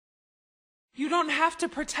You don't have to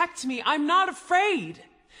protect me. I'm not afraid.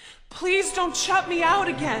 Please don't shut me out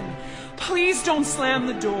again. Please don't slam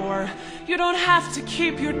the door. You don't have to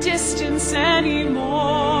keep your distance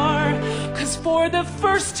anymore. 'Cause for the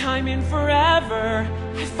first time in forever,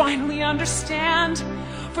 I finally understand.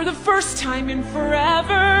 For the first time in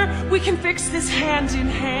forever, we can fix this hand in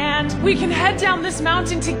hand. We can head down this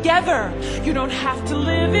mountain together. You don't have to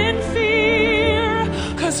live in fear.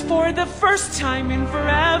 'Cause for the first time in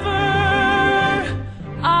forever,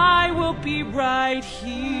 I will be right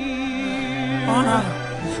here. Anna,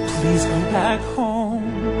 please go back home.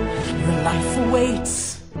 Your life awaits.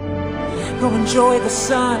 Go enjoy the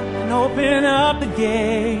sun and open up the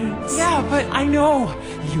gates. Yeah, but I know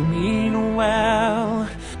you mean well,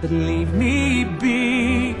 but leave me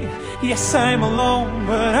be. Yes, I'm alone,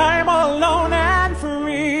 but I'm alone and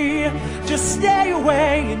free. Just stay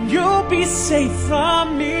away and you'll be safe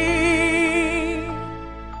from me.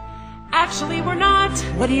 actually we're not.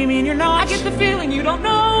 What do you mean you're not? I get the feeling you don't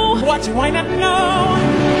know. What do I not know?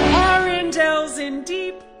 Arendelle's in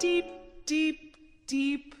deep, deep, deep,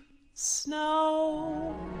 deep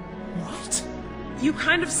snow. What? You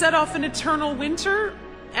kind of set off an eternal winter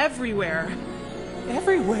everywhere.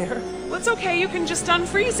 Everywhere? Well, it's okay, you can just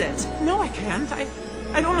unfreeze it. No, I can't.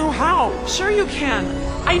 I don't know how. Sure you can.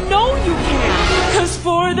 I know you can. 'Cause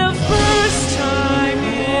for the first time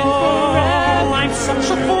in forever, I'm such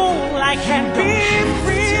a fool, I can't be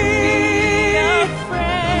free.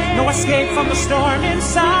 No escape from the storm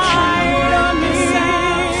inside of me.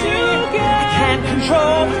 I can't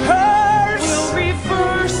control her.